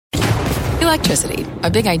Electricity, a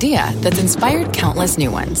big idea that's inspired countless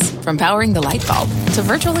new ones. From powering the light bulb to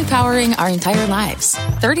virtually powering our entire lives.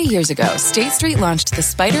 30 years ago, State Street launched the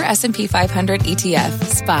SPDR S&P 500 ETF,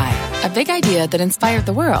 SPY. A big idea that inspired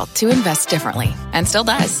the world to invest differently. And still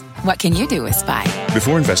does. What can you do with SPY?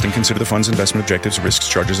 Before investing, consider the fund's investment objectives, risks,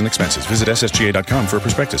 charges, and expenses. Visit ssga.com for a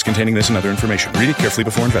prospectus containing this and other information. Read it carefully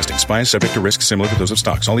before investing. SPY is subject to risks similar to those of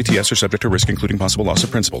stocks. All ETFs are subject to risk, including possible loss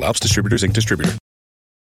of principal. Alps Distributors, Inc. Distributor.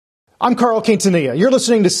 I'm Carl Quintanilla. You're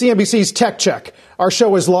listening to CNBC's Tech Check. Our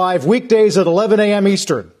show is live weekdays at 11 a.m.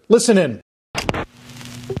 Eastern. Listen in.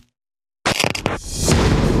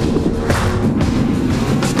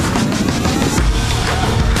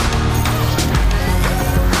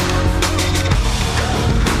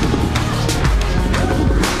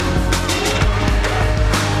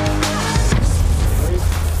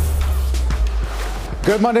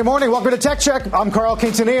 Good Monday morning. Welcome to Tech Check. I'm Carl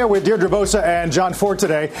Quintanilla with Deirdre Bosa and John Ford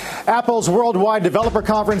today. Apple's Worldwide Developer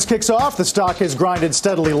Conference kicks off. The stock has grinded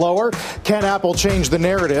steadily lower. Can Apple change the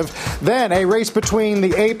narrative? Then a race between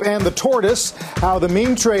the ape and the tortoise, how the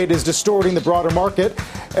meme trade is distorting the broader market.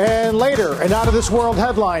 And later, an out-of-this-world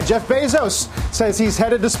headline. Jeff Bezos says he's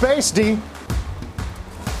headed to space, D.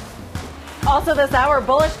 Also this hour,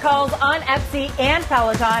 bullish calls on Etsy and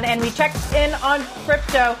Peloton, and we checked in on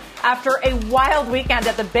crypto after a wild weekend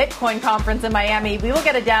at the Bitcoin conference in Miami. We will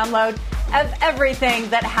get a download of everything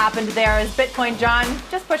that happened there as Bitcoin, John,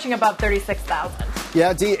 just pushing above 36,000.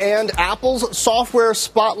 Yeah, Dee, and Apple's software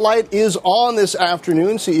spotlight is on this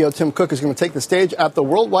afternoon. CEO Tim Cook is going to take the stage at the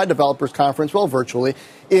Worldwide Developers Conference, well, virtually,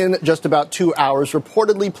 in just about 2 hours,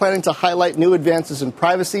 reportedly planning to highlight new advances in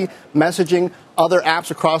privacy, messaging, other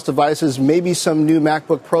apps across devices, maybe some new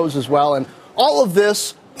MacBook Pros as well. And all of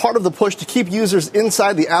this part of the push to keep users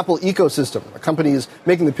inside the Apple ecosystem. The company is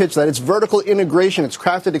making the pitch that its vertical integration, its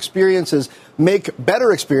crafted experiences make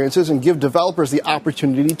better experiences and give developers the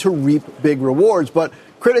opportunity to reap big rewards. But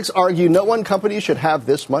critics argue no one company should have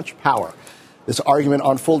this much power. This argument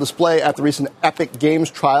on full display at the recent Epic Games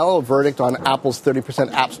trial, a verdict on Apple's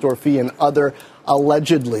 30% App Store fee and other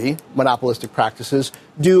allegedly monopolistic practices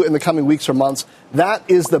due in the coming weeks or months. That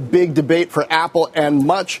is the big debate for Apple, and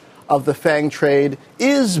much of the FANG trade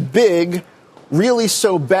is big, really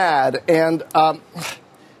so bad. And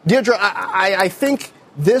Deirdre, I think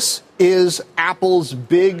this is Apple's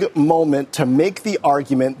big moment to make the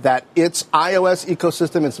argument that its iOS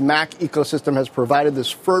ecosystem, its Mac ecosystem has provided this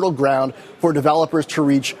fertile ground for developers to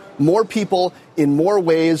reach more people in more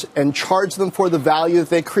ways and charge them for the value that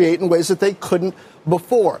they create in ways that they couldn't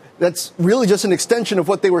before. That's really just an extension of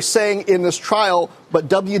what they were saying in this trial, but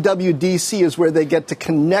WWDC is where they get to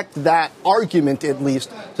connect that argument, at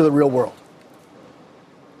least, to the real world.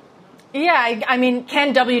 Yeah, I mean,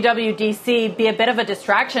 can WWDC be a bit of a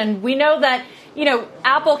distraction? We know that,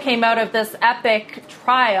 Apple came out of this Epic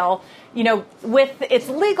trial, with its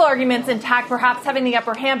legal arguments intact, perhaps having the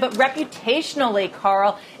upper hand, but reputationally,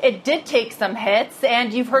 Carl, it did take some hits,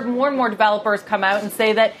 and you've heard more and more developers come out and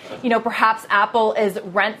say that, perhaps Apple is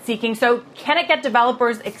rent-seeking. So can it get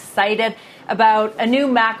developers excited about a new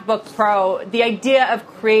MacBook Pro, the idea of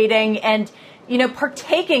creating and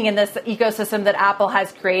partaking in this ecosystem that Apple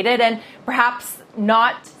has created, and perhaps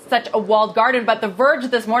not such a walled garden? But The Verge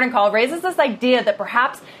this morning, Carl, raises this idea that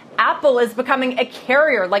perhaps Apple is becoming a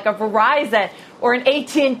carrier like a Verizon or an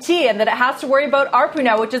AT&T, and that it has to worry about ARPU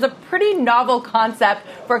now, which is a pretty novel concept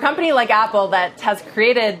for a company like Apple that has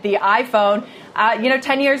created the iPhone,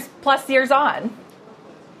 10 years plus years on.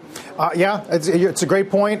 Yeah, it's a great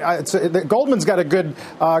point. Goldman's got a good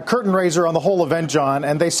curtain raiser on the whole event, John,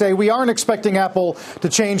 and they say we aren't expecting Apple to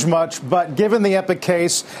change much, but given the Epic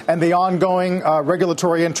case and the ongoing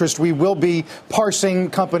regulatory interest, we will be parsing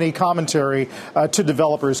company commentary to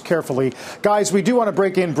developers carefully. Guys, we do want to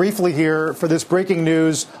break in briefly here for this breaking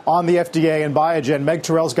news on the FDA and Biogen. Meg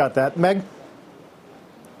Terrell's got that. Meg?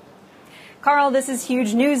 Carl, this is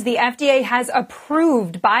huge news. The FDA has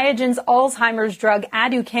approved Biogen's Alzheimer's drug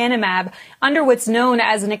aducanumab under what's known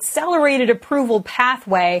as an accelerated approval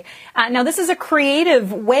pathway. Now, this is a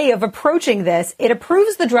creative way of approaching this. It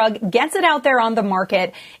approves the drug, gets it out there on the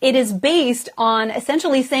market. It is based on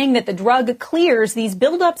essentially saying that the drug clears these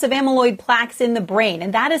buildups of amyloid plaques in the brain,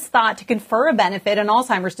 and that is thought to confer a benefit in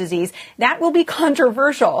Alzheimer's disease. That will be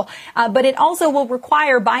controversial, but it also will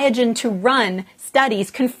require Biogen to run studies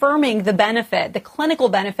confirming the benefit benefit, the clinical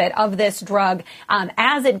benefit of this drug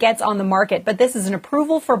as it gets on the market. But this is an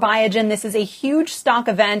approval for Biogen. This is a huge stock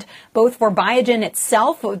event, both for Biogen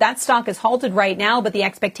itself. That stock is halted right now, but the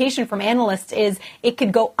expectation from analysts is it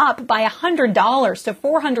could go up by $100 to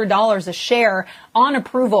 $400 a share on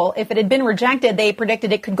approval. If it had been rejected, they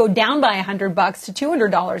predicted it could go down by $100 to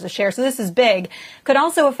 $200 a share. So this is big. Could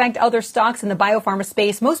also affect other stocks in the biopharma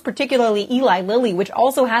space, most particularly Eli Lilly, which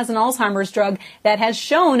also has an Alzheimer's drug that has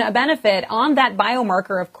shown a benefit on that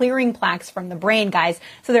biomarker of clearing plaques from the brain, guys.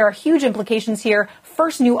 So there are huge implications here.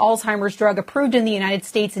 First new Alzheimer's drug approved in the United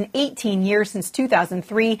States in 18 years since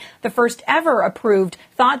 2003. The first ever approved,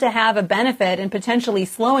 thought to have a benefit in potentially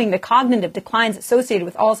slowing the cognitive declines associated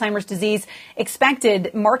with Alzheimer's disease.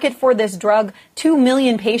 Expected market for this drug, 2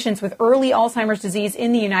 million patients with early Alzheimer's disease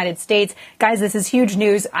in the United States. Guys, this is huge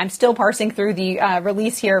news. I'm still parsing through the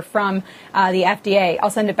release here from the FDA. I'll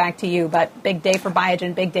send it back to you, but big day for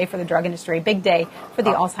Biogen, big day for the drug industry, big day for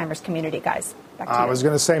the Alzheimer's community, guys. I was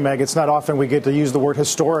going to say, Meg, it's not often we get to use the word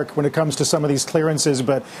historic when it comes to some of these clearances,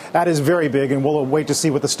 but that is very big, and we'll wait to see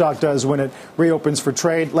what the stock does when it reopens for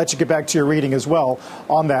trade. Let you get back to your reading as well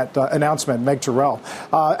on that announcement, Meg Terrell.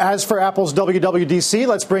 As for Apple's WWDC,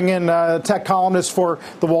 let's bring in tech columnist for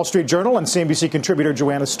the Wall Street Journal and CNBC contributor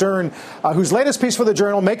Joanna Stern, whose latest piece for the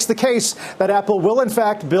Journal makes the case that Apple will, in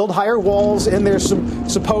fact, build higher walls in their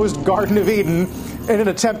supposed Garden of Eden in an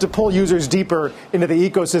attempt to pull users deeper into the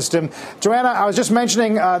ecosystem. Joanna, I was just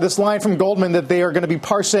mentioning this line from Goldman that they are going to be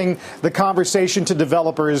parsing the conversation to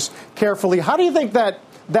developers carefully. How do you think that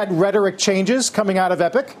rhetoric changes coming out of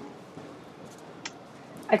Epic?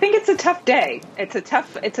 I think it's a tough day. It's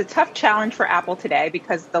a tough challenge for Apple today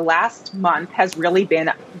because the last month has really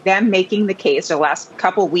been them making the case, the last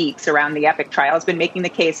couple weeks around the Epic trial has been making the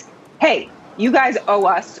case, hey, you guys owe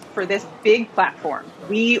us for this big platform.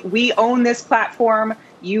 We own this platform.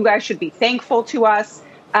 You guys should be thankful to us.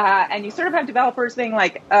 And you sort of have developers being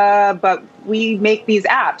like, but we make these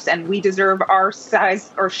apps and we deserve our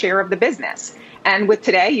size or share of the business. And with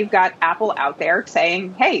today, you've got Apple out there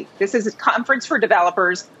saying, hey, this is a conference for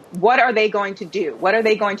developers. What are they going to do? What are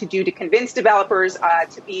they going to do to convince developers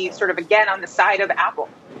to be sort of, again, on the side of Apple?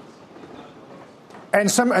 And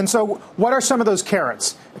so what are some of those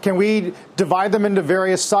carrots? Can we divide them into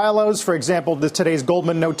various silos? For example, today's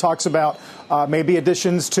Goldman note talks about maybe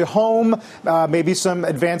additions to home, maybe some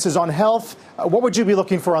advances on health. What would you be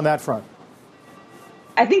looking for on that front?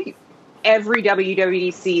 I think every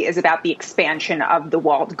WWDC is about the expansion of the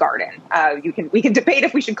walled garden. We can debate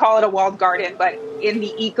if we should call it a walled garden, but in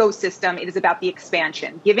the ecosystem, it is about the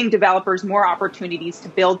expansion, giving developers more opportunities to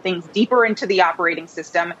build things deeper into the operating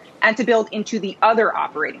system and to build into the other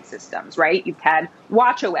operating systems, right? You've had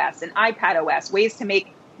watchOS and iPadOS, ways to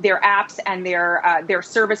make their apps and their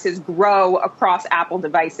services grow across Apple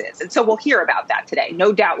devices. And so we'll hear about that today.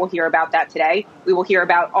 No doubt we'll hear about that today. We will hear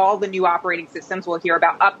about all the new operating systems. We'll hear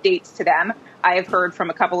about updates to them. I have heard from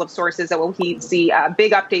a couple of sources that we'll see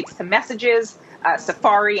big updates to Messages,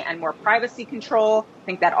 Safari, and more privacy control. I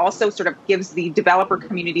think that also sort of gives the developer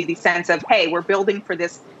community the sense of, hey, we're building for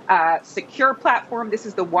this secure platform. This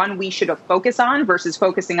is the one we should have focused on versus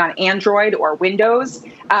focusing on Android or Windows.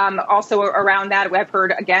 Also around that, I've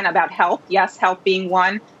heard, again, about health. Yes, health being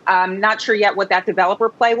one. Not sure yet what that developer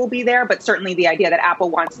play will be there, but certainly the idea that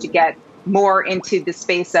Apple wants to get more into the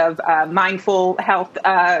space of mindful health,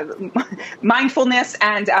 mindfulness,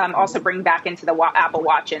 and also bring back into the Apple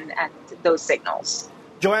Watch and those signals.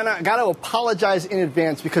 Joanna, I got to apologize in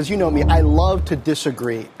advance because you know me, I love to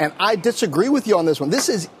disagree. And I disagree with you on this one. This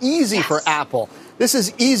is easy for Apple. This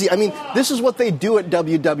is easy. I mean, this is what they do at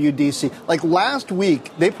WWDC. Like last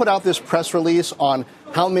week, they put out this press release on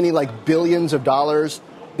how many billions of dollars,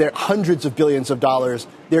 hundreds of billions of dollars,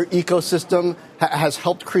 their ecosystem has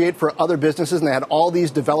helped create for other businesses. And they had all these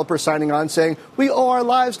developers signing on saying, we owe our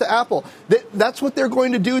lives to Apple. That's what they're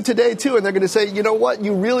going to do today, too. And they're going to say, you know what?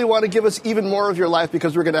 You really want to give us even more of your life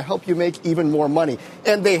because we're going to help you make even more money.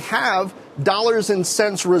 And they have dollars and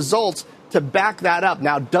cents results to back that up.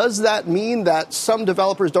 Now, does that mean that some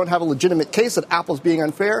developers don't have a legitimate case that Apple's being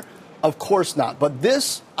unfair? Of course not. But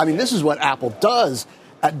this is what Apple does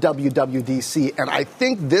at WWDC. And I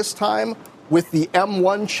think this time, with the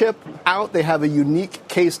M1 chip out, they have a unique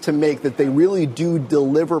case to make that they really do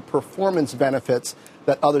deliver performance benefits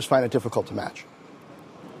that others find it difficult to match.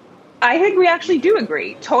 I think we actually do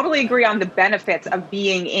agree, totally agree on the benefits of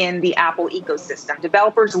being in the Apple ecosystem.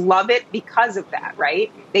 Developers love it because of that,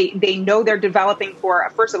 right? They know they're developing for,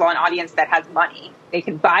 first of all, an audience that has money. They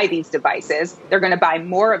can buy these devices. They're going to buy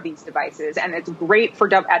more of these devices. And it's great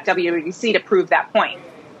at WWDC to prove that point.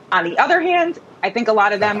 On the other hand, I think a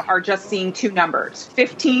lot of them are just seeing two numbers,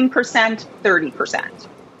 15%, 30%.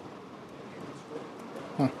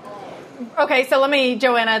 Okay, so let me,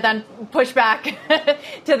 Joanna, then push back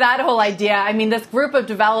to that whole idea. I mean, this group of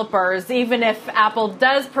developers, even if Apple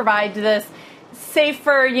does provide this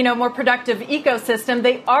safer, more productive ecosystem,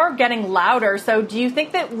 they are getting louder. So do you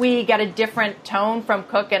think that we get a different tone from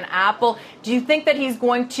Cook and Apple? Do you think that he's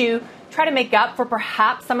going to try to make up for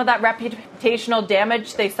perhaps some of that reputational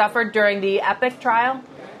damage they suffered during the Epic trial?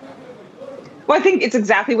 Well, I think it's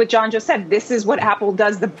exactly what John just said. This is what Apple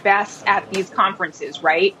does the best at these conferences,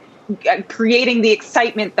 right? Creating the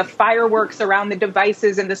excitement, the fireworks around the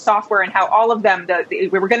devices and the software, and how all of them, we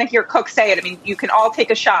were going to hear Cook say it. I mean, you can all take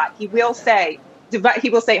a shot. He will say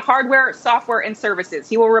hardware, software, and services.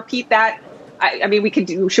 He will repeat that. I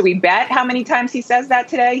mean, should we bet how many times he says that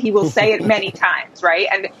today? He will say it many times, right?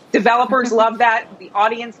 And developers love that. The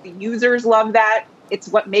audience, the users love that. It's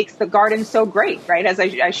what makes the Garden so great, right? As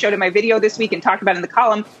I showed in my video this week and talked about in the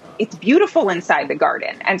column, it's beautiful inside the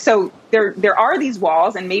Garden. And so there are these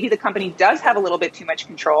walls, and maybe the company does have a little bit too much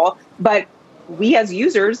control, but we as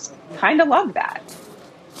users kind of love that.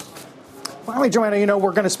 Finally, Joanna,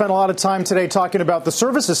 we're going to spend a lot of time today talking about the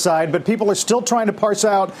services side, but people are still trying to parse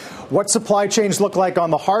out what supply chains look like on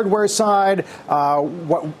the hardware side,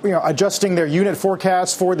 adjusting their unit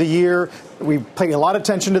forecasts for the year. We pay a lot of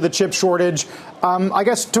attention to the chip shortage. I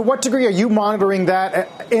guess, to what degree are you monitoring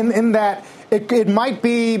that in that it might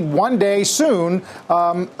be one day soon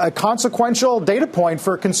a consequential data point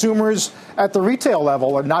for consumers at the retail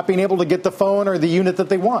level, or not being able to get the phone or the unit that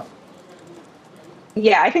they want?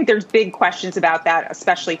 Yeah, I think there's big questions about that,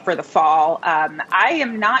 especially for the fall. I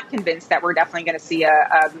am not convinced that we're definitely going to see a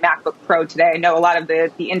MacBook Pro today. I know a lot of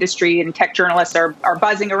the industry and tech journalists are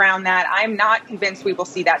buzzing around that. I'm not convinced we will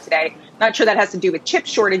see that today. Not sure that has to do with chip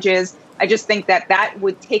shortages. I just think that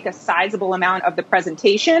would take a sizable amount of the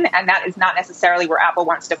presentation, and that is not necessarily where Apple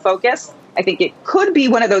wants to focus. I think it could be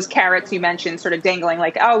one of those carrots you mentioned, sort of dangling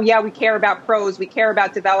like, oh, yeah, we care about pros, we care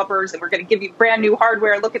about developers, and we're going to give you brand new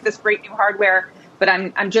hardware. Look at this great new hardware. But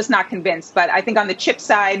I'm just not convinced. But I think on the chip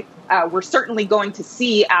side, we're certainly going to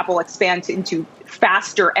see Apple expand into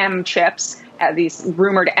faster M chips, these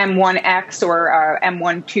rumored M1X or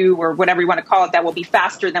M12 or whatever you want to call it, that will be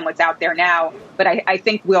faster than what's out there now. But I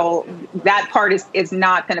think that part is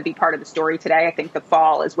not going to be part of the story today. I think the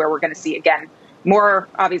fall is where we're going to see, again, more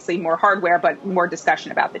hardware, but more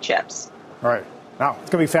discussion about the chips. All right. Wow,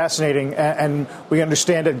 it's going to be fascinating, and we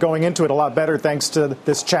understand it going into it a lot better thanks to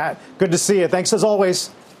this chat. Good to see you. Thanks, as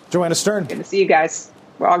always, Joanna Stern. Good to see you guys.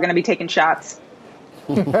 We're all going to be taking shots.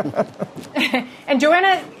 And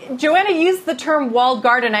Joanna used the term walled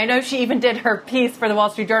garden. I know she even did her piece for the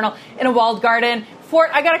Wall Street Journal in a walled garden.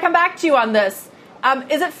 Fort, I got to come back to you on this.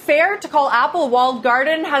 Is it fair to call Apple a walled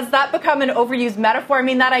garden? Has that become an overused metaphor? I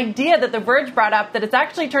mean, that idea that The Verge brought up, that it's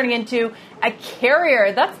actually turning into a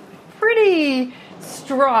carrier, that's pretty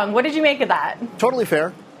strong. What did you make of that? Totally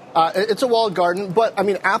fair. It's a walled garden, but, I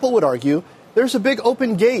mean, Apple would argue there's a big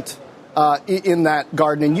open gate in that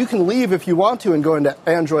garden, and you can leave if you want to and go into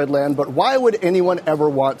Android land, but why would anyone ever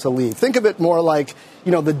want to leave? Think of it more like,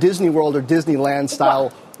 the Disney World or Disneyland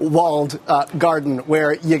style walled garden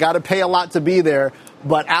where you got to pay a lot to be there,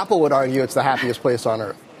 but Apple would argue it's the happiest place on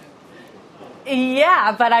earth.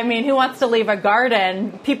 Yeah, but I mean, who wants to leave a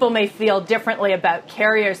garden? People may feel differently about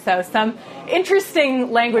carriers, so some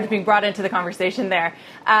interesting language being brought into the conversation there.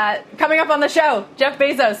 Coming up on the show, Jeff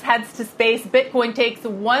Bezos heads to space. Bitcoin takes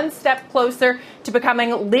one step closer to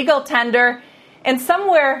becoming legal tender. And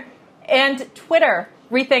Twitter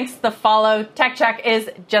rethinks the follow. Tech Check is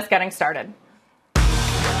just getting started.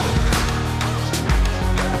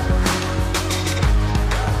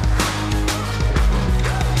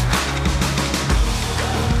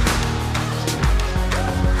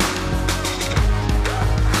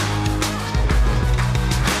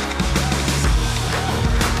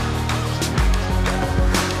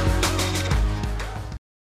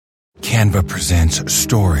 Canva presents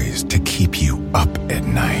stories to keep you up at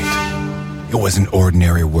night. It was an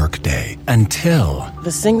ordinary workday until...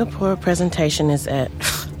 The Singapore presentation is at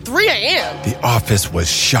 3 a.m. The office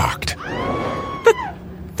was shocked. But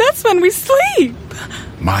that's when we sleep.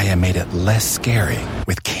 Maya made it less scary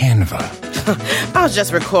with Canva. I'll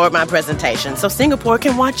just record my presentation so Singapore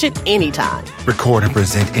can watch it anytime. Record and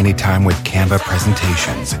present anytime with Canva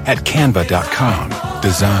presentations at canva.com.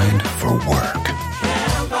 Designed for work.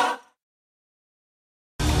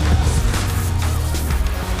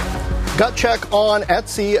 Gut check on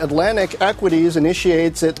Etsy. Atlantic Equities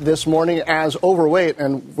initiates it this morning as overweight,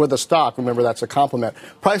 and with a stock, remember that's a compliment.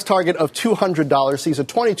 Price target of $200 sees a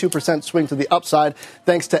 22% swing to the upside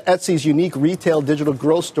thanks to Etsy's unique retail digital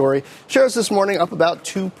growth story. Shares this morning up about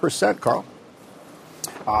 2%, Carl.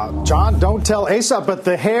 John, don't tell Aesop, but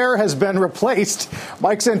the hare has been replaced.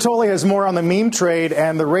 Mike Santoli has more on the meme trade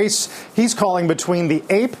and the race he's calling between the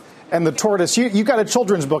ape and the tortoise. You got a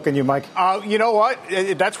children's book in you, Mike. You know what?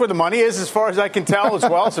 That's where the money is, as far as I can tell, as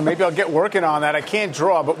well. So maybe I'll get working on that. I can't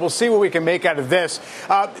draw, but we'll see what we can make out of this.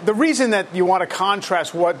 The reason that you want to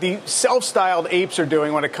contrast what the self-styled apes are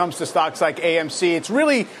doing when it comes to stocks like AMC, it's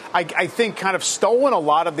really, I think, kind of stolen a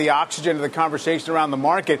lot of the oxygen of the conversation around the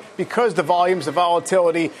market because the volumes, the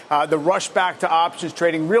volatility, the rush back to options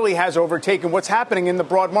trading really has overtaken what's happening in the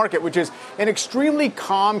broad market, which is an extremely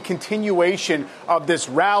calm continuation of this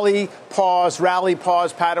rally pause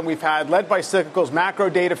pattern we've had, led by cyclicals,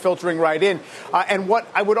 macro data filtering right in. And what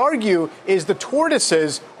I would argue is the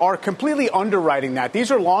tortoises are completely underwriting that.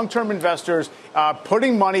 These are long-term investors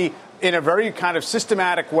putting money in a very kind of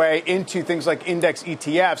systematic way into things like index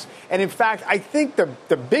ETFs. And in fact, I think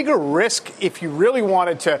the bigger risk, if you really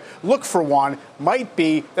wanted to look for one, might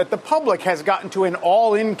be that the public has gotten to an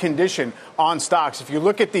all-in condition on stocks. If you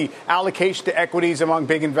look at the allocation to equities among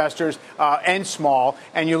big investors and small,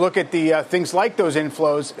 and you look at the things like those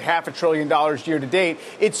inflows, $500 billion year to date,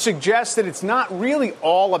 it suggests that it's not really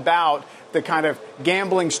all about the kind of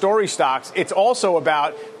gambling story stocks. It's also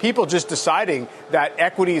about people just deciding that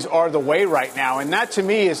equities are the way right now. And that, to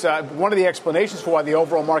me, is one of the explanations for why the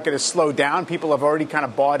overall market has slowed down. People have already kind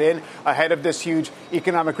of bought in ahead of this huge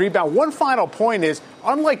economic rebound. One final point is,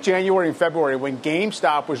 unlike January and February, when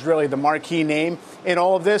GameStop was really the marquee name in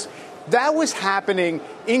all of this, that was happening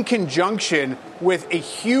in conjunction with a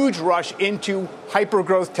huge rush into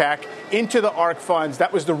hyper-growth tech, into the ARK funds.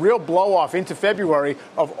 That was the real blow-off into February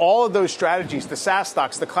of all of those strategies, the SaaS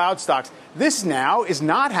stocks, the cloud stocks. This now is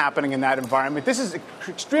not happening in that environment. This is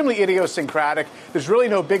extremely idiosyncratic. There's really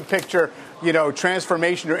no big picture,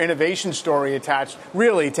 transformation or innovation story attached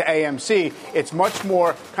really to AMC. It's much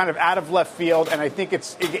more kind of out of left field, and I think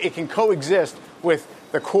it can coexist with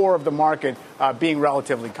the core of the market being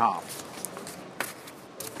relatively calm.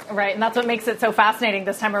 Right, and that's what makes it so fascinating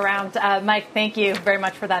this time around. Mike, thank you very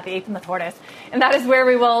much for that, the ape and the tortoise. And that is where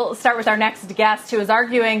we will start with our next guest, who is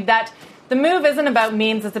arguing that the move isn't about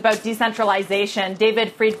memes, it's about decentralization.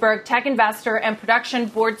 David Friedberg, tech investor and production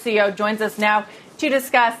board CEO, joins us now to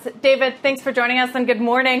discuss. David, thanks for joining us, and good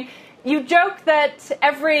morning. You joke that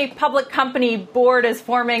every public company board is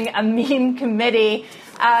forming a meme committee.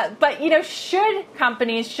 But, should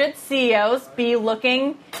CEOs be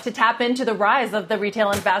looking to tap into the rise of the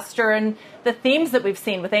retail investor and the themes that we've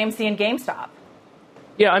seen with AMC and GameStop?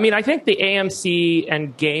 Yeah, I think the AMC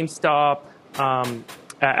and GameStop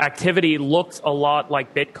activity looks a lot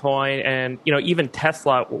like Bitcoin and, even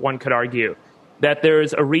Tesla, one could argue, that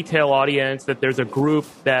there's a retail audience, that there's a group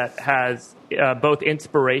that has both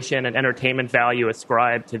inspiration and entertainment value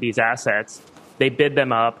ascribed to these assets. They bid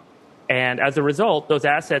them up. And as a result, those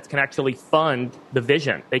assets can actually fund the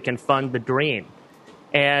vision. They can fund the dream.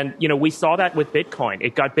 And, we saw that with Bitcoin.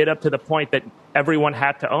 It got bid up to the point that everyone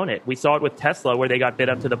had to own it. We saw it with Tesla, where they got bid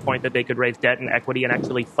up to the point that they could raise debt and equity and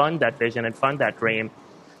actually fund that vision and fund that dream.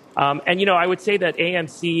 I would say that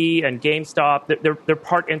AMC and GameStop, they're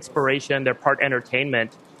part inspiration, they're part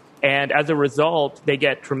entertainment. And as a result, they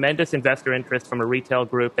get tremendous investor interest from a retail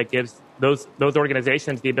group that gives those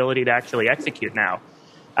organizations the ability to actually execute now.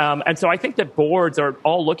 And so I think that boards are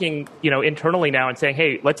all looking, internally now and saying,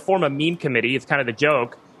 hey, let's form a meme committee. It's kind of the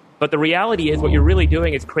joke. But the reality is what you're really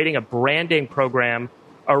doing is creating a branding program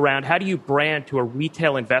around how do you brand to a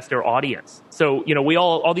retail investor audience. So,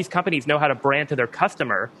 all these companies know how to brand to their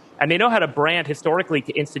customer, and they know how to brand historically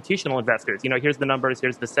to institutional investors. Here's the numbers,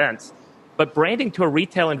 here's the cents. But branding to a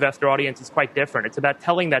retail investor audience is quite different. It's about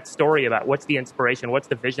telling that story about what's the inspiration, what's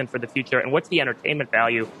the vision for the future, and what's the entertainment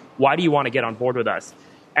value. Why do you want to get on board with us?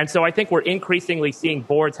 And so I think we're increasingly seeing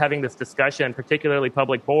boards having this discussion, particularly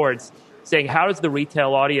public boards, saying how is the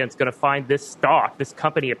retail audience going to find this stock, this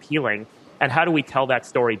company appealing, and how do we tell that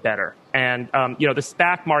story better? And, the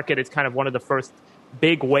SPAC market is kind of one of the first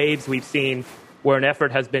big waves we've seen where an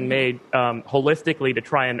effort has been made holistically to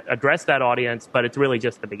try and address that audience, but it's really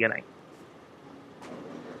just the beginning.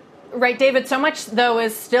 Right, David, so much, though,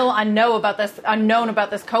 is still unknown about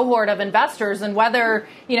this cohort of investors and whether,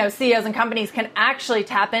 CEOs and companies can actually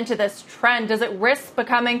tap into this trend. Does it risk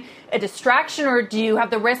becoming a distraction, or do you have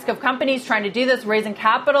the risk of companies trying to do this, raising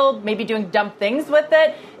capital, maybe doing dumb things with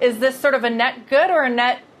it? Is this sort of a net good or a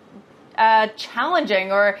net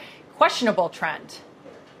challenging or questionable trend?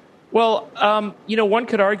 Well, one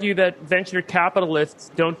could argue that venture capitalists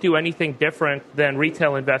don't do anything different than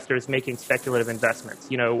retail investors making speculative investments.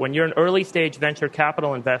 When you're an early stage venture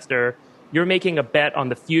capital investor, you're making a bet on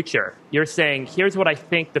the future. You're saying, here's what I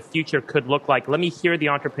think the future could look like. Let me hear the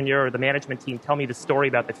entrepreneur or the management team tell me the story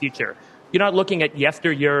about the future. You're not looking at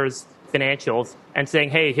yesteryear's financials and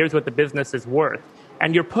saying, hey, here's what the business is worth.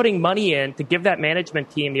 And you're putting money in to give that management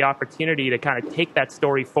team the opportunity to kind of take that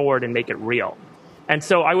story forward and make it real. And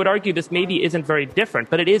so I would argue this maybe isn't very different,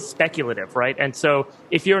 but it is speculative, right? And so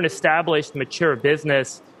if you're an established, mature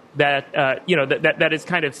business that that is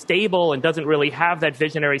kind of stable and doesn't really have that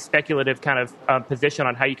visionary, speculative kind of position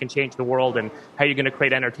on how you can change the world and how you're going to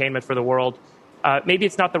create entertainment for the world, maybe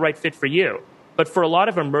it's not the right fit for you. But for a lot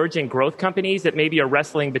of emerging growth companies that maybe are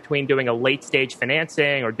wrestling between doing a late-stage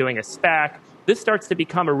financing or doing a SPAC, this starts to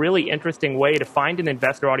become a really interesting way to find an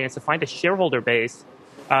investor audience, to find a shareholder base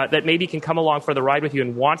that maybe can come along for the ride with you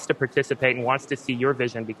and wants to participate and wants to see your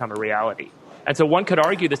vision become a reality. And so one could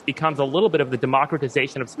argue this becomes a little bit of the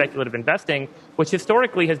democratization of speculative investing, which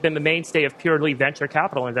historically has been the mainstay of purely venture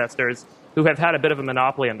capital investors who have had a bit of a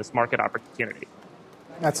monopoly on this market opportunity.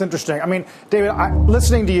 That's interesting. I mean, David,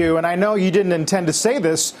 listening to you, and I know you didn't intend to say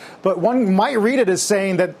this, but one might read it as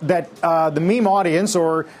saying that the meme audience,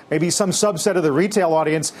 or maybe some subset of the retail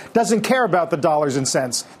audience, doesn't care about the dollars and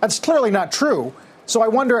cents. That's clearly not true. So I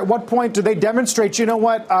wonder, at what point do they demonstrate, you know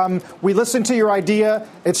what, we listened to your idea,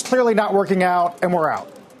 it's clearly not working out, and we're out?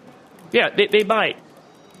 Yeah, they might.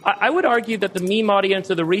 I would argue that the meme audience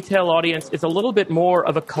or the retail audience is a little bit more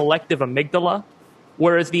of a collective amygdala,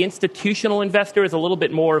 whereas the institutional investor is a little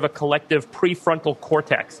bit more of a collective prefrontal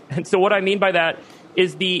cortex. And so what I mean by that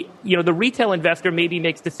is the retail investor maybe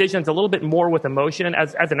makes decisions a little bit more with emotion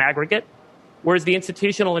as an aggregate, whereas the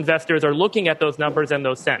institutional investors are looking at those numbers and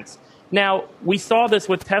those cents. Now, we saw this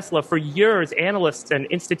with Tesla for years. Analysts and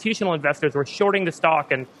institutional investors were shorting the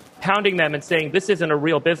stock and pounding them and saying, this isn't a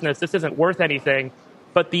real business, this isn't worth anything.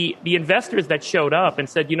 But the investors that showed up and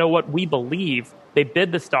said, you know what, we believe, they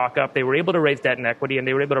bid the stock up, they were able to raise debt and equity, and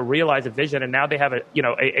they were able to realize a vision, and now they have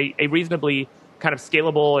a reasonably kind of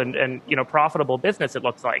scalable and profitable business, it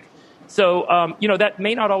looks like. So, that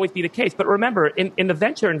may not always be the case. But remember, in the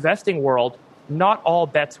venture investing world, not all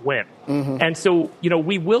bets win. Mm-hmm. And so,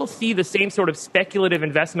 we will see the same sort of speculative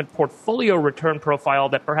investment portfolio return profile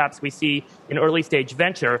that perhaps we see in early stage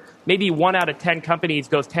venture. Maybe 1 out of 10 companies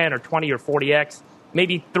goes 10 or 20 or 40x.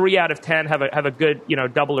 Maybe 3 out of 10 have a good,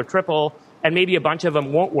 double or triple, and maybe a bunch of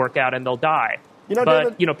them won't work out and they'll die.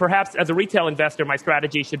 But, David, perhaps as a retail investor, my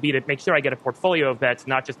strategy should be to make sure I get a portfolio of bets,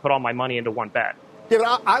 not just put all my money into one bet. David,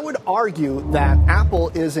 I would argue that Apple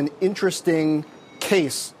is an interesting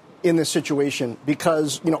case in this situation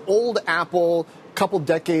because, old Apple a couple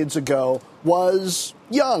decades ago was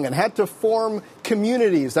young and had to form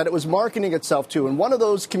communities that it was marketing itself to. And one of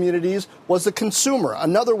those communities was the consumer.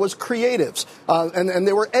 Another was creatives. And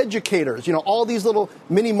they were educators, all these little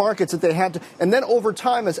mini markets that they had to. And then over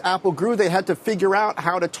time, as Apple grew, they had to figure out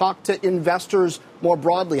how to talk to investors more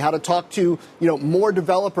broadly, how to talk to, more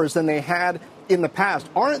developers than they had in the past.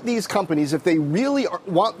 Aren't these companies, if they really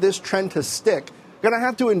want this trend to stick, going to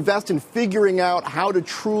have to invest in figuring out how to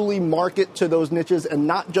truly market to those niches and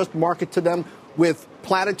not just market to them with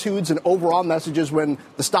platitudes and overall messages when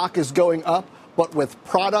the stock is going up, but with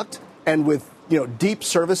product and with, deep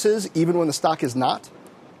services, even when the stock is not?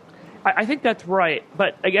 I think that's right.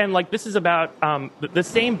 But again, this is about the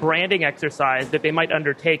same branding exercise that they might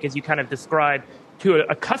undertake, as you kind of described, to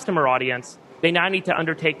a customer audience, they now need to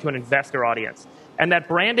undertake to an investor audience. And that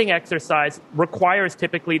branding exercise requires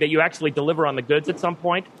typically that you actually deliver on the goods at some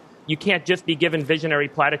point. You can't just be given visionary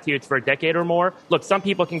platitudes for a decade or more. Look, some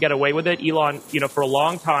people can get away with it. Elon, for a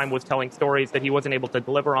long time was telling stories that he wasn't able to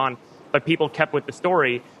deliver on, but people kept with the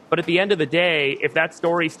story. But at the end of the day, if that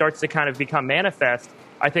story starts to kind of become manifest,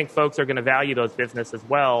 I think folks are going to value those businesses as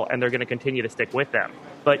well, and they're going to continue to stick with them.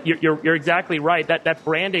 But you're exactly right. That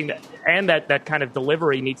branding and that kind of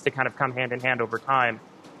delivery needs to kind of come hand in hand over time.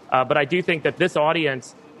 But I do think that this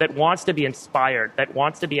audience that wants to be inspired, that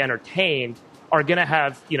wants to be entertained, are going to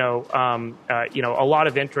have a lot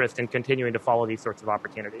of interest in continuing to follow these sorts of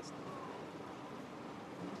opportunities.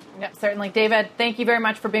 Yeah, certainly. David, thank you very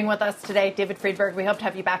much for being with us today. David Friedberg, we hope to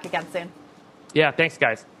have you back again soon. Yeah, thanks,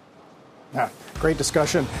 guys. Yeah, great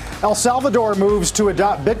discussion. El Salvador moves to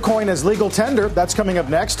adopt Bitcoin as legal tender. That's coming up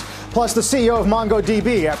next. Plus, the CEO of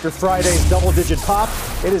MongoDB after Friday's double-digit pop.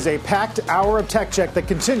 It is a packed hour of Tech Check that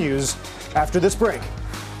continues after this break.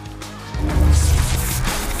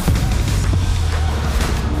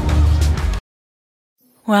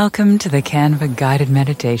 Welcome to the Canva guided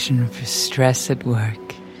meditation for stress at work.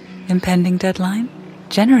 Impending deadline?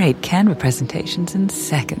 Generate Canva presentations in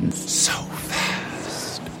seconds. So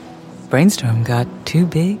fast. Brainstorm got too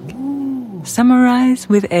big? Summarize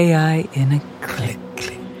with AI in a click.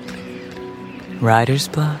 Writer's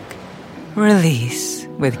block? Release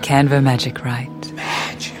with Canva Magic Write.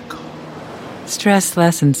 Magical. Stress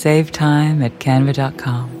less and save time at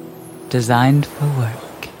canva.com. Designed for work.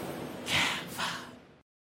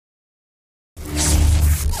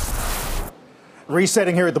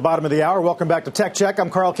 Resetting here at the bottom of the hour. Welcome back to Tech Check. I'm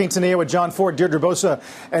Carl Quintanilla with John Ford, Deirdre Bosa,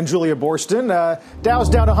 and Julia Boorstin. Dow's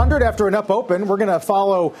down 100 after an up open. We're going to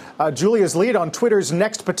follow Julia's lead on Twitter's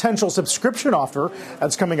next potential subscription offer.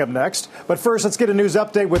 That's coming up next. But first, let's get a news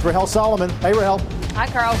update with Rahel Solomon. Hey, Rahel. Hi,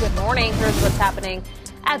 Carl. Good morning. Here's what's happening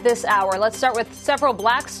at this hour. Let's start with several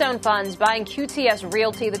Blackstone funds buying QTS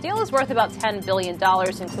Realty. The deal is worth about $10 billion,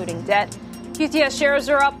 including debt. QTS shares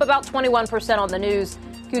are up about 21% on the news.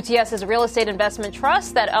 QTS is a real estate investment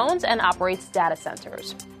trust that owns and operates data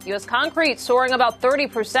centers. U.S. Concrete soaring about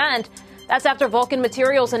 30%. That's after Vulcan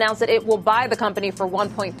Materials announced that it will buy the company for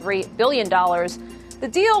 $1.3 billion. The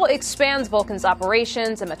deal expands Vulcan's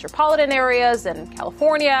operations in metropolitan areas in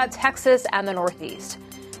California, Texas, and the Northeast.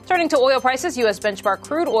 Turning to oil prices, U.S. benchmark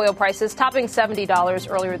crude oil prices topping $70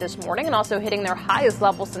 earlier this morning and also hitting their highest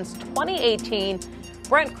level since 2018.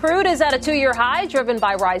 Brent crude is at a two-year high, driven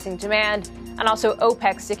by rising demand, and also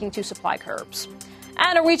OPEC sticking to supply curbs.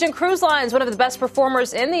 And Norwegian Cruise Lines, one of the best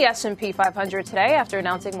performers in the S&P 500 today after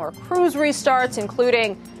announcing more cruise restarts,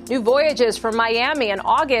 including new voyages from Miami in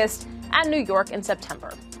August and New York in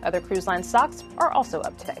September. Other cruise line stocks are also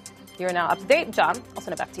up today. You're now up to date. John, I'll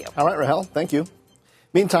send it back to you. All right, Rahel, thank you.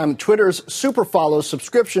 Meantime, Twitter's Super Follow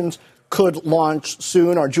subscriptions could launch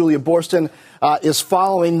soon. Our Julia Boorstin is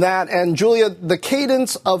following that. And Julia, the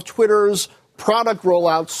cadence of Twitter's product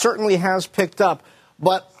rollout certainly has picked up,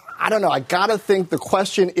 but I don't know. I got to think the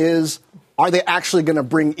question is, are they actually going to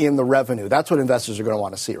bring in the revenue? That's what investors are going to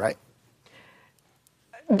want to see, right?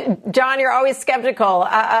 John, you're always skeptical.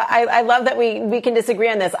 I love that we can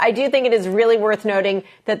disagree on this. I do think it is really worth noting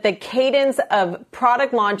that the cadence of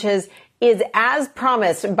product launches is, as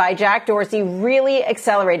promised by Jack Dorsey, really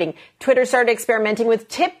accelerating. Twitter started experimenting with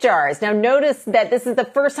tip jars. Now, notice that this is the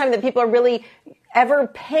first time that people are really ever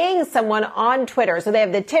paying someone on Twitter. So they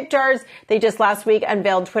have the tip jars. They just last week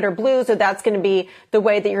unveiled Twitter Blue. So that's going to be the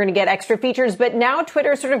way that you're going to get extra features. But now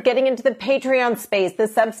Twitter is sort of getting into the Patreon space, the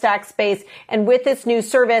Substack space. And with this new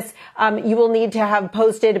service, you will need to have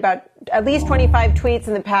posted about at least 25 tweets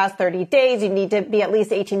in the past 30 days. You need to be at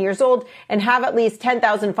least 18 years old and have at least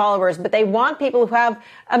 10,000 followers. But they want people who have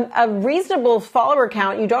a reasonable follower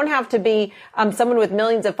count. You don't have to be someone with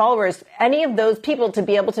millions of followers. Any of those people to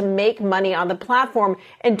be able to make money on the platform.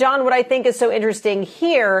 And John, what I think is so interesting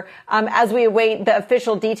here, as we await the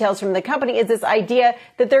official details from the company, is this idea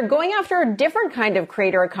that they're going after a different kind of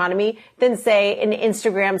creator economy than, say, an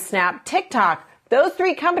Instagram, Snap, TikTok. Those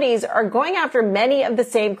three companies are going after many of the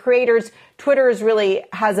same creators. Twitter really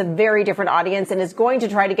has a very different audience and is going to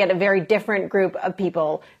try to get a very different group of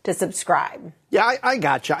people to subscribe. Yeah, I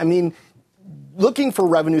gotcha. I mean, looking for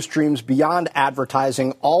revenue streams beyond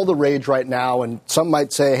advertising, all the rage right now, and some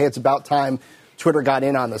might say, hey, it's about time Twitter got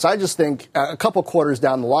in on this. I just think a couple quarters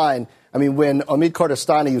down the line, I mean, when Omid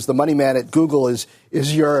Kordestani, who's the money man at Google, is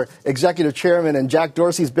your executive chairman, and Jack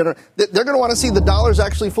Dorsey's been, they're going to want to see the dollars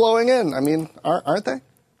actually flowing in. I mean, aren't they?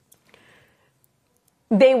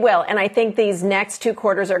 They will. And I think these next 2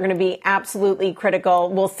 quarters are going to be absolutely critical.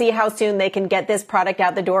 We'll see how soon they can get this product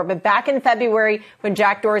out the door. But back in February, when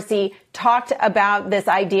Jack Dorsey talked about this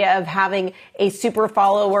idea of having a super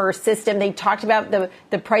follower system, they talked about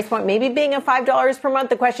the price point maybe being a $5 per month.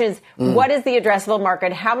 The question is, what is the addressable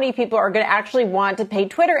market? How many people are going to actually want to pay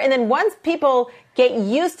Twitter? And then once people get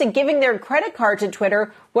used to giving their credit card to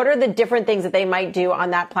Twitter, what are the different things that they might do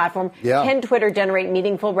on that platform? Yeah. Can Twitter generate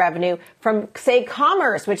meaningful revenue from, say,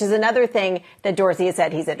 commerce, which is another thing that Dorsey has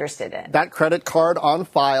said he's interested in? That credit card on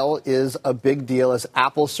file is a big deal, as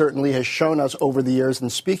Apple certainly has shown us over the years.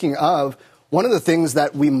 And speaking of, one of the things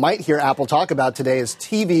that we might hear Apple talk about today is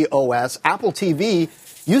TV OS. Apple TV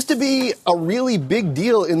used to be a really big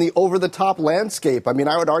deal in the over-the-top landscape. I mean,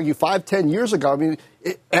 I would argue 5-10 years ago, I mean,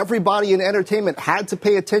 everybody in entertainment had to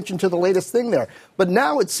pay attention to the latest thing there. But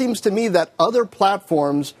now it seems to me that other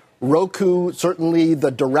platforms, Roku, certainly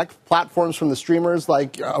the direct platforms from the streamers,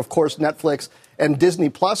 like, of course, Netflix and Disney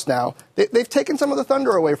Plus now, they've taken some of the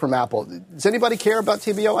thunder away from Apple. Does anybody care about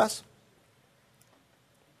tvOS?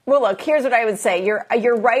 Well, look, here's what I would say. You're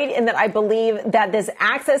right in that I believe that this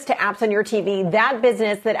access to apps on your TV, that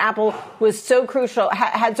business that Apple was so crucial,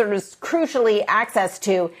 had sort of crucially access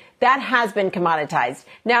to, that has been commoditized.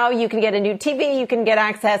 Now you can get a new TV, you can get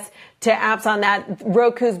access to apps on that.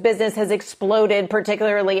 Roku's business has exploded,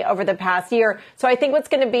 particularly over the past year. So I think what's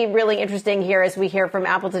going to be really interesting here, as we hear from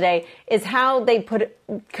Apple today, is how they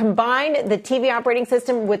combine the TV operating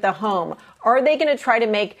system with the home. Are they going to try to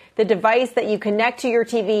make the device that you connect to your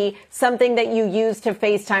TV something that you use to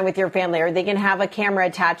FaceTime with your family? Are they going to have a camera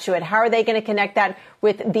attached to it? How are they going to connect that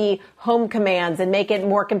with the home commands and make it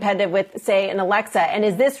more competitive with, say, an Alexa? And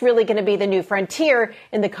is this really going to be the new frontier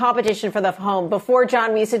in the competition for the home? Before,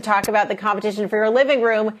 John, we used to talk about the competition for your living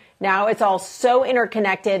room. Now it's all so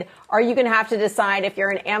interconnected. Are you going to have to decide if you're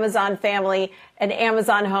an Amazon family, an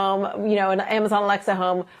Amazon home, an Amazon Alexa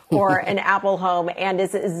home, or an Apple home? And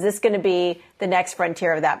is this going to be the next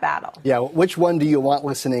frontier of that battle? Yeah, which one do you want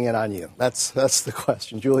listening in on you? That's the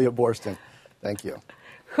question. Julia Boorstin, thank you.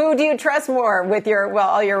 Who do you trust more with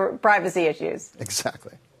all your privacy issues?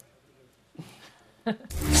 Exactly.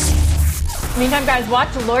 Meantime, guys, watch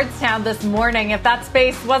Lordstown this morning. If that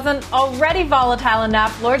space wasn't already volatile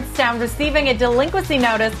enough, Lordstown receiving a delinquency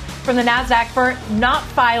notice from the NASDAQ for not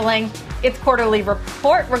filing its quarterly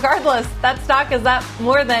report. Regardless, that stock is up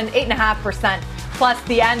more than 8.5%. Plus,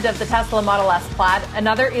 the end of the Tesla Model S Plaid,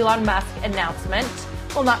 another Elon Musk announcement,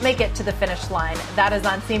 will not make it to the finish line. That is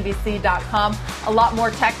on CNBC.com. A lot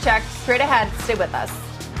more tech check straight ahead. Stay with us.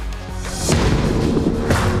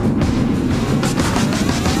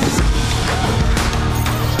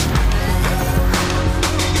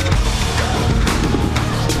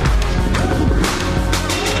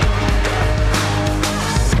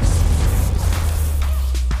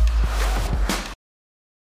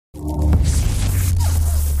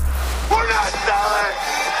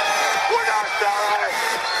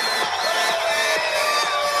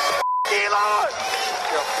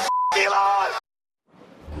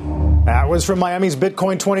 That was from Miami's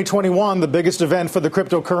Bitcoin 2021, the biggest event for the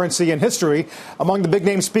cryptocurrency in history. Among the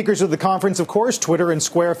big-name speakers of the conference, of course, Twitter and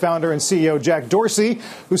Square founder and CEO Jack Dorsey,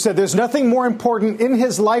 who said there's nothing more important in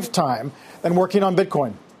his lifetime than working on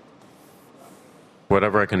Bitcoin.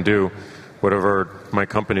 Whatever I can do, whatever my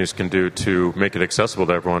companies can do to make it accessible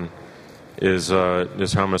to everyone is how I'm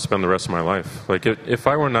going to spend the rest of my life. Like, if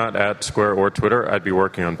I were not at Square or Twitter, I'd be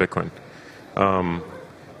working on Bitcoin.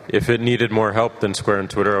 If it needed more help than Square and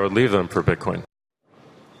Twitter, I would leave them for Bitcoin.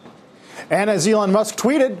 And as Elon Musk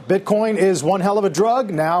tweeted, Bitcoin is one hell of a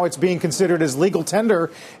drug. Now it's being considered as legal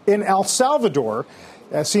tender in El Salvador.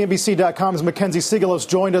 CNBC.com's Mackenzie Sigalos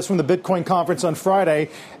joined us from the Bitcoin conference on Friday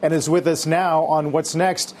and is with us now on What's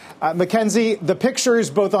Next. Mackenzie, the pictures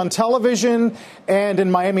both on television and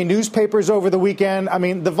in Miami newspapers over the weekend, I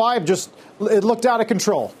mean, the vibe it looked out of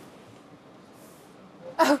control.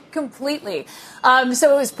 Oh, completely.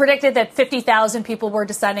 So it was predicted that 50,000 people were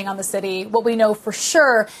descending on the city. What we know for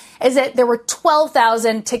sure is that there were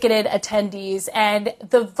 12,000 ticketed attendees, and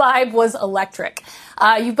the vibe was electric.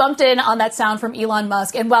 You bumped in on that sound from Elon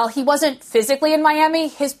Musk, and while he wasn't physically in Miami,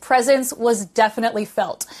 his presence was definitely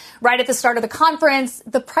felt. Right at the start of the conference,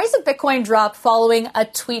 the price of Bitcoin dropped following a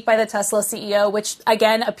tweet by the Tesla CEO, which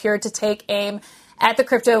again appeared to take aim at the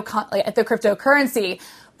cryptocurrency.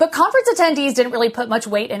 But conference attendees didn't really put much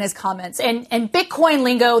weight in his comments. And Bitcoin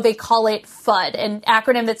lingo, they call it FUD, an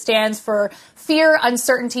acronym that stands for fear,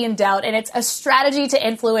 uncertainty, and doubt. And it's a strategy to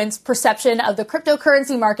influence perception of the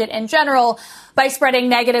cryptocurrency market in general by spreading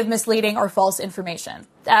negative, misleading, or false information.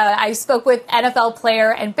 I spoke with NFL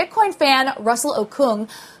player and Bitcoin fan Russell Okung,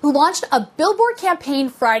 who launched a billboard campaign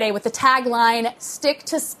Friday with the tagline, "Stick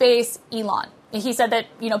to Space, Elon." He said that,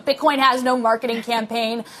 Bitcoin has no marketing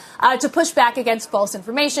campaign to push back against false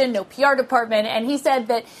information, no PR department. And he said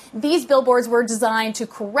that these billboards were designed to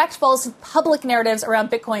correct false public narratives around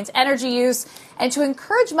Bitcoin's energy use and to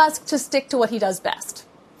encourage Musk to stick to what he does best.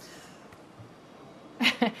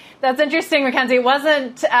 That's interesting, Mackenzie. It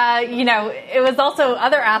wasn't, it was also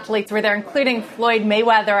other athletes were there, including Floyd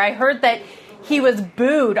Mayweather. I heard that he was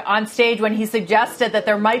booed on stage when he suggested that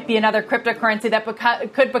there might be another cryptocurrency that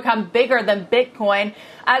could become bigger than Bitcoin.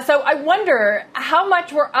 So I wonder how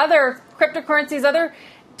much were other cryptocurrencies, other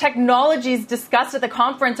technologies discussed at the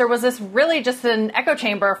conference, or was this really just an echo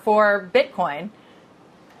chamber for Bitcoin?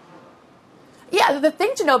 Yeah, the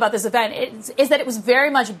thing to know about this event is that it was very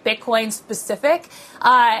much Bitcoin specific.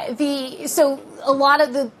 So a lot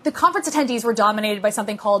of the conference attendees were dominated by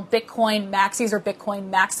something called Bitcoin maxis or Bitcoin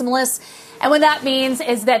maximalists. And what that means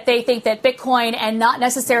is that they think that Bitcoin and not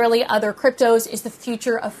necessarily other cryptos is the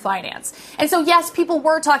future of finance. And so, yes, people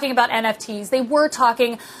were talking about NFTs. They were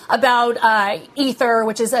talking about Ether,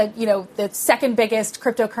 which is the second biggest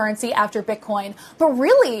cryptocurrency after Bitcoin. But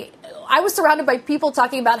really, I was surrounded by people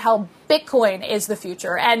talking about how Bitcoin is the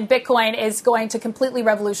future, and Bitcoin is going to completely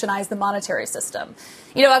revolutionize the monetary system.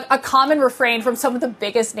 You know, a common refrain from some of the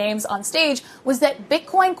biggest names on stage was that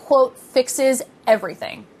Bitcoin, quote, fixes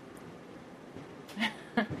everything.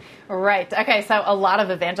 Right. Okay, so a lot of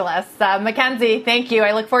evangelists. Mackenzie, thank you.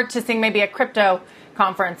 I look forward to seeing maybe a crypto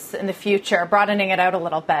conference in the future, broadening it out a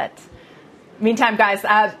little bit. Meantime, guys,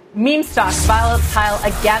 meme stocks volatile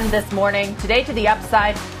again this morning. Today to the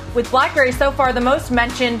upside, with BlackBerry so far the most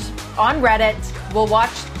mentioned on Reddit. We'll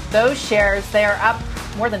watch those shares. They are up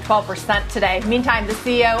more than 12% today. Meantime, the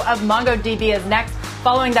CEO of MongoDB is next,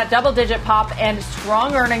 following that double-digit pop and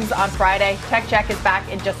strong earnings on Friday. Tech Check is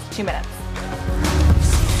back in just 2 minutes.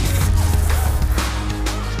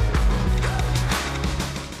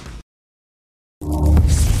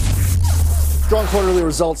 Strong quarterly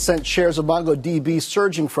results sent shares of MongoDB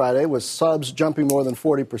surging Friday, with subs jumping more than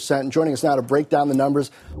 40%. And joining us now to break down the numbers,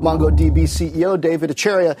 MongoDB CEO David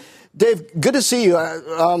Acharya. Dave, good to see you.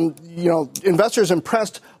 Investors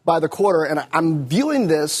impressed by the quarter, and I'm viewing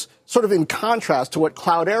this sort of in contrast to what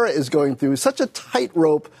Cloudera is going through. Such a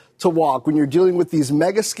tightrope to walk when you're dealing with these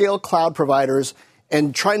mega-scale cloud providers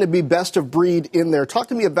and trying to be best of breed in there. Talk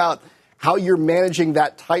to me about how you're managing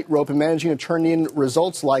that tightrope and managing to turn in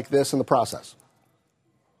results like this in the process.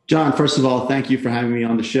 John, first of all, thank you for having me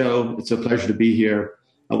on the show. It's a pleasure to be here.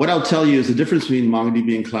 What I'll tell you is the difference between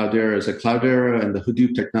MongoDB and Cloudera is that Cloudera and the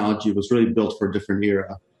Hadoop technology was really built for a different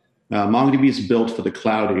era. MongoDB is built for the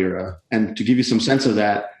cloud era. And to give you some sense of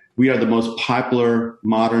that, we are the most popular,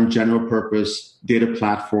 modern, general-purpose data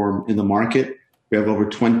platform in the market. We have over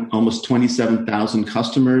almost 27,000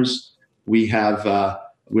 customers. We're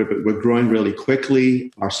growing really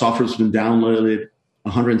quickly. Our software has been downloaded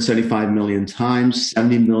 175 million times,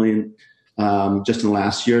 70 million just in the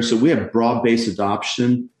last year. So we have broad-based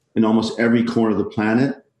adoption in almost every corner of the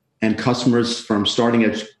planet, and customers from cutting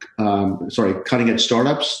edge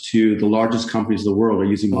startups to the largest companies in the world are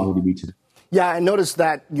using MongoDB today. Yeah, I noticed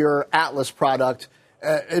that your Atlas product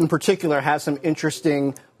in particular has some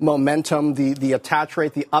interesting momentum, the attach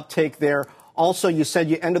rate, the uptake there. Also, you said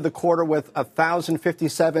you ended the quarter with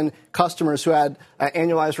 1,057 customers who had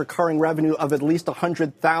annualized recurring revenue of at least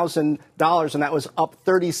 $100,000, and that was up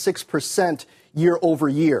 36% year over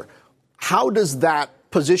year. How does that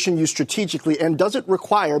position you strategically, and does it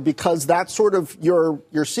require, because that's sort of your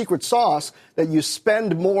secret sauce, that you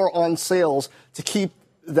spend more on sales to keep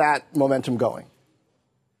that momentum going?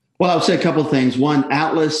 Well, I would say a couple of things. One,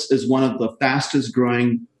 Atlas is one of the fastest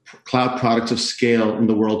growing cloud products of scale in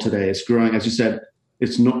the world today. It's growing, as you said,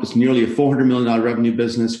 it's nearly a $400 million revenue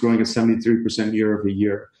business, growing at 73% year over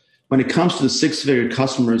year. When it comes to the six-figure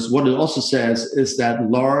customers, what it also says is that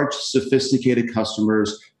large, sophisticated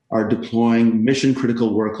customers are deploying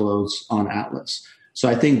mission-critical workloads on Atlas. So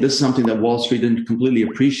I think this is something that Wall Street didn't completely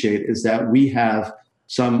appreciate, is that we have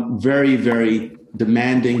some very, very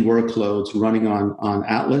demanding workloads running on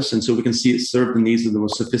Atlas. And so we can serve the needs of the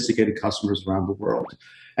most sophisticated customers around the world.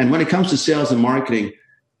 And when it comes to sales and marketing,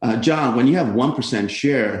 John, when you have 1%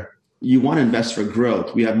 share, you want to invest for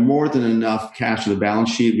growth. We have more than enough cash on the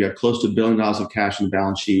balance sheet. We have close to $1 billion of cash on the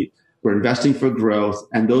balance sheet. We're investing for growth,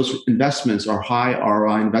 and those investments are high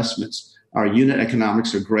ROI investments. Our unit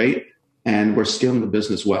economics are great, and we're scaling the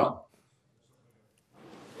business well.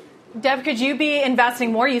 Dev, could you be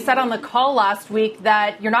investing more? You said on the call last week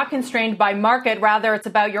that you're not constrained by market. Rather, it's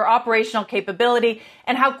about your operational capability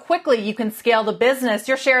and how quickly you can scale the business.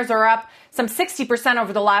 Your shares are up some 60%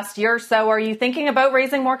 over the last year or so. Are you thinking about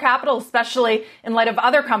raising more capital, especially in light of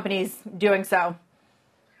other companies doing so?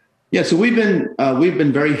 Yeah, so we've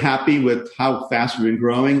been very happy with how fast we've been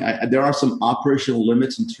growing. There are some operational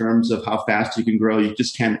limits in terms of how fast you can grow. You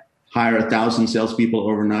just can't hire 1,000 salespeople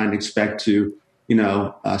overnight and expect to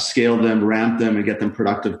scale them, ramp them, and get them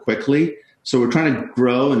productive quickly. So we're trying to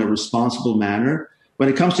grow in a responsible manner. When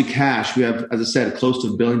it comes to cash, we have, as I said, close to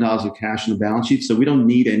 $1 billion of cash on the balance sheet. So we don't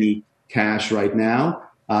need any cash right now.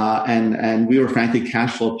 And we were frankly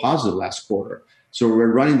cash flow positive last quarter. So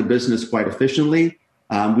we're running the business quite efficiently.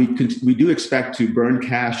 We do expect to burn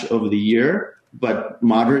cash over the year, but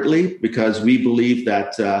moderately, because we believe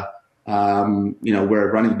that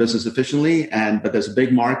we're running the business efficiently, but there's a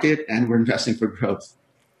big market, and we're investing for growth.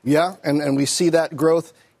 Yeah, and we see that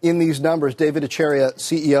growth in these numbers. David Acharya,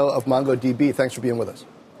 CEO of MongoDB, thanks for being with us.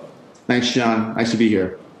 Thanks, John. Nice to be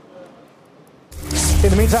here. In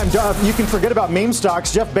the meantime, you can forget about meme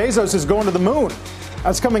stocks. Jeff Bezos is going to the moon.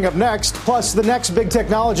 That's coming up next, plus the next big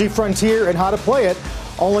technology frontier and how to play it,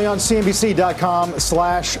 only on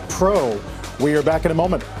CNBC.com/pro. We are back in a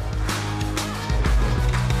moment.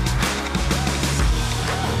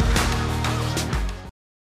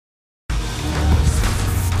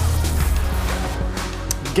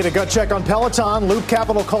 Making a gut check on Peloton. Loop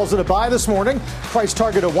Capital calls it a buy this morning. Price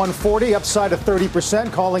target of 140, upside of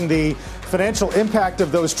 30%, calling the financial impact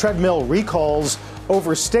of those treadmill recalls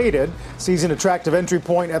overstated. Sees an attractive entry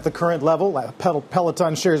point at the current level.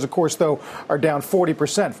 Peloton shares, of course, though, are down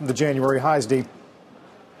 40% from the January highs, Dee.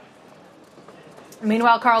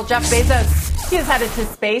 Meanwhile, Carl, Jeff Bezos, he is headed to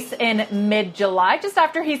space in mid-July, just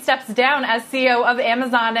after he steps down as CEO of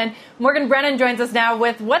Amazon. And Morgan Brennan joins us now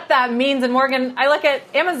with what that means. And Morgan, I look at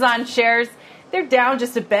Amazon shares. They're down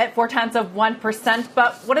just a bit, 0.4%.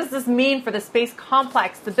 But what does this mean for the space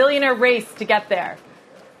complex, the billionaire race to get there?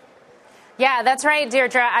 Yeah, that's right,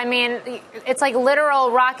 Deirdre. I mean, it's like literal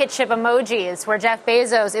rocket ship emojis where Jeff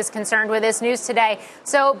Bezos is concerned with this news today.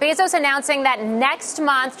 So Bezos announcing that next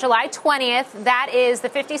month, July 20th, that is the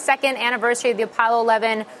 52nd anniversary of the Apollo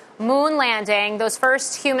 11 moon landing, those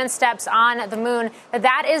first human steps on the moon.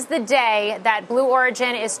 That is the day that Blue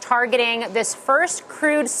Origin is targeting this first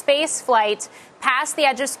crewed space flight past the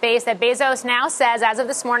edge of space that Bezos now says, as of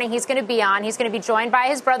this morning, he's going to be on. He's going to be joined by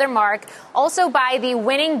his brother Mark, also by the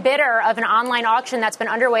winning bidder of an online auction that's been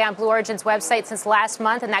underway on Blue Origin's website since last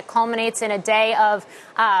month, and that culminates in a day of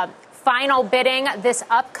final bidding this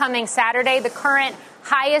upcoming Saturday. The current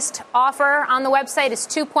highest offer on the website is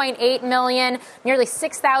 $2.8 million, nearly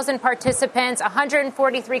 6,000 participants,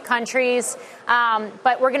 143 countries.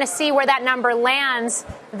 But we're going to see where that number lands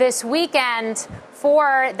this weekend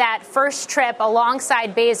for that first trip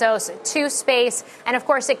alongside Bezos to space. And of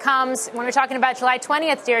course, it comes, when we're talking about July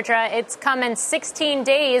 20th, Deirdre, it's coming 16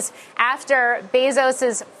 days after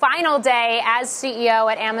Bezos' final day as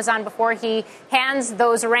CEO at Amazon before he hands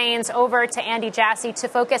those reins over to Andy Jassy to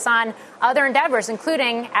focus on other endeavors,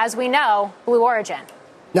 including, as we know, Blue Origin.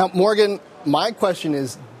 Now, Morgan, my question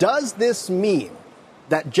is, does this mean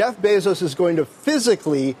that Jeff Bezos is going to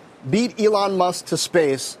physically beat Elon Musk to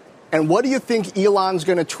space? And what do you think Elon's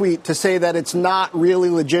going to tweet to say that it's not really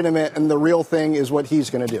legitimate and the real thing is what he's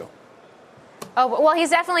going to do? Oh, well,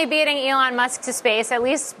 he's definitely beating Elon Musk to space, at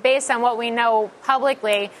least based on what we know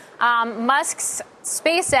publicly. Musk's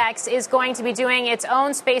SpaceX is going to be doing its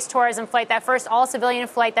own space tourism flight, that first all-civilian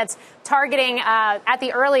flight that's targeting at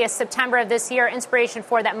the earliest September of this year. Inspiration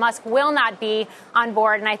for that Musk will not be on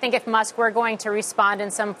board. And I think if Musk were going to respond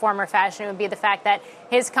in some form or fashion, it would be the fact that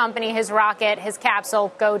his company, his rocket, his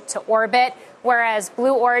capsule go to orbit, whereas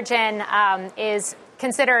Blue Origin is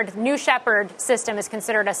considered, New Shepard system is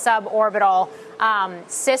considered a suborbital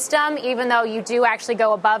system, even though you do actually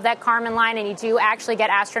go above that Kármán line and you do actually get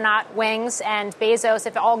astronaut wings. And Bezos,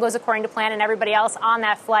 if it all goes according to plan, and everybody else on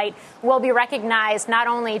that flight will be recognized not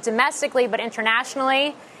only domestically but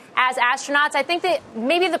internationally as astronauts. I think that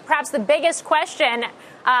maybe perhaps the biggest question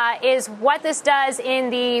is what this does in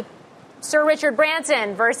the Sir Richard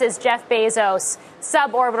Branson versus Jeff Bezos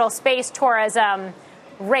suborbital space tourism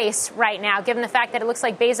race right now, given the fact that it looks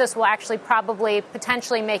like Bezos will actually probably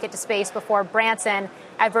potentially make it to space before Branson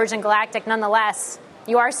at Virgin Galactic. Nonetheless,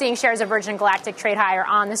 you are seeing shares of Virgin Galactic trade higher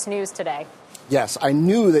on this news today. Yes, I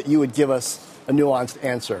knew that you would give us a nuanced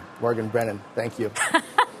answer, Morgan Brennan. Thank you.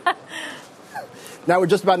 Now we're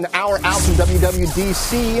just about an hour out from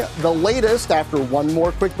WWDC, the latest after one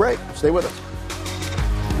more quick break. Stay with us.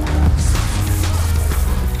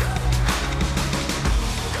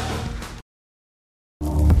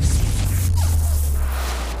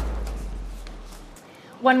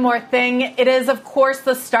 One more thing. It is, of course,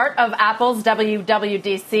 the start of Apple's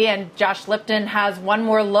WWDC, and Josh Lipton has one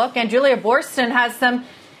more look, and Julia Boorstin has some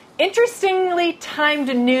interestingly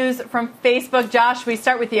timed news from Facebook. Josh, we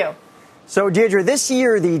start with you. So, Deirdre, this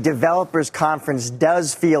year the Developers Conference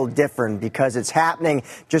does feel different because it's happening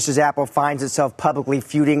just as Apple finds itself publicly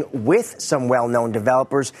feuding with some well-known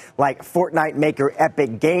developers like Fortnite maker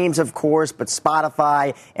Epic Games, of course, but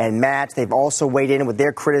Spotify and Match, they've also weighed in with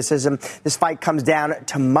their criticism. This fight comes down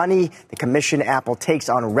to money, the commission Apple takes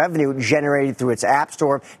on revenue generated through its App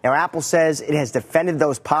Store. Now, Apple says it has defended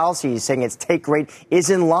those policies, saying its take rate is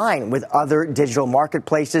in line with other digital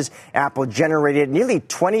marketplaces. Apple generated nearly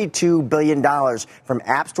 $22 billion from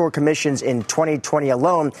App Store commissions in 2020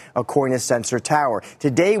 alone, according to Sensor Tower.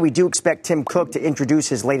 Today, we do expect Tim Cook to introduce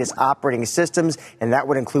his latest operating systems, and that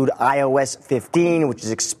would include iOS 15, which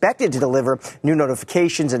is expected to deliver new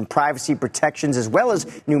notifications and privacy protections, as well as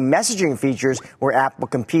new messaging features where Apple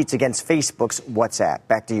competes against Facebook's WhatsApp.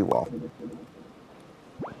 Back to you all.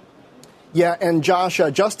 Yeah, and Josh,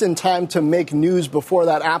 just in time to make news before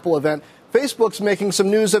that Apple event, Facebook's making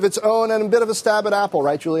some news of its own and a bit of a stab at Apple,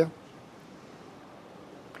 right, Julia?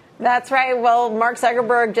 That's right. Well, Mark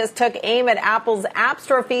Zuckerberg just took aim at Apple's App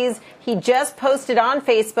Store fees. He just posted on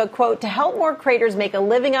Facebook, quote, to help more creators make a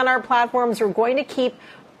living on our platforms, we're going to keep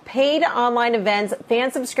paid online events,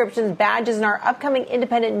 fan subscriptions, badges, and our upcoming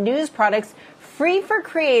independent news products free for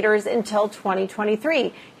creators until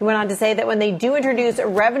 2023. He went on to say that when they do introduce a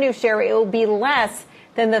revenue share, it will be less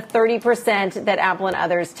than the 30% that Apple and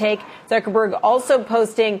others take. Zuckerberg also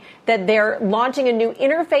posting that they're launching a new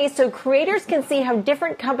interface so creators can see how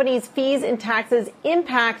different companies' fees and taxes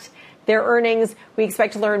impact their earnings. We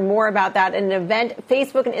expect to learn more about that in an event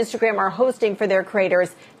Facebook and Instagram are hosting for their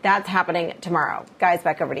creators. That's happening tomorrow. Guys,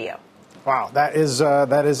 back over to you. Wow, that is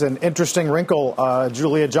an interesting wrinkle,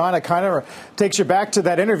 Julia. John, it kind of takes you back to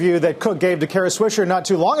that interview that Cook gave to Kara Swisher not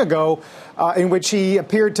too long ago, in which he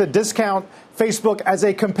appeared to discount Facebook as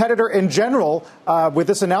a competitor in general. With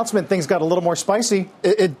this announcement, things got a little more spicy.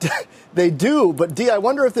 They do, but Dee, I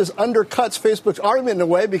wonder if this undercuts Facebook's argument in a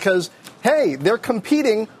way because, hey, they're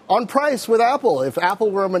competing on price with Apple. If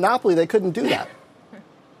Apple were a monopoly, they couldn't do that.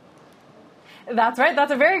 That's right.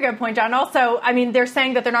 That's a very good point, John. Also, I mean, they're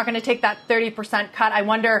saying that they're not going to take that 30% cut. I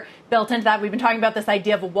wonder, built into that, we've been talking about this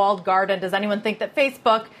idea of a walled garden. Does anyone think that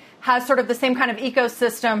Facebook has sort of the same kind of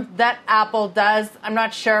ecosystem that Apple does? I'm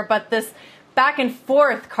not sure, but this back and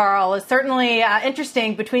forth, Carl, is certainly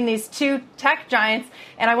interesting between these two tech giants.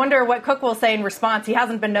 And I wonder what Cook will say in response. He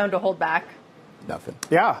hasn't been known to hold back. Nothing.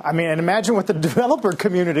 Yeah, I mean, and imagine what the developer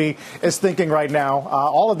community is thinking right now.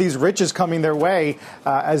 All of these riches coming their way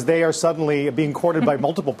as they are suddenly being courted by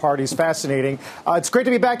multiple parties. Fascinating. It's great to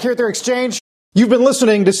be back here at their exchange. You've been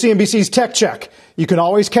listening to CNBC's Tech Check. You can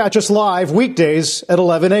always catch us live weekdays at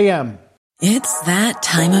 11 a.m. It's that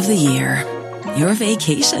time of the year. Your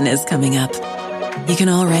vacation is coming up. You can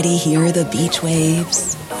already hear the beach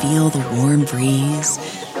waves, feel the warm breeze,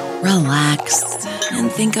 relax,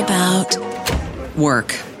 and think about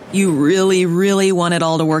work. You really, really want it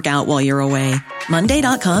all to work out while you're away.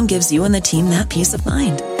 Monday.com gives you and the team that peace of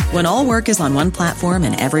mind. When all work is on one platform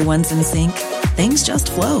and everyone's in sync, things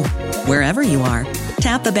just flow. Wherever you are,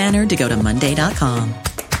 tap the banner to go to Monday.com.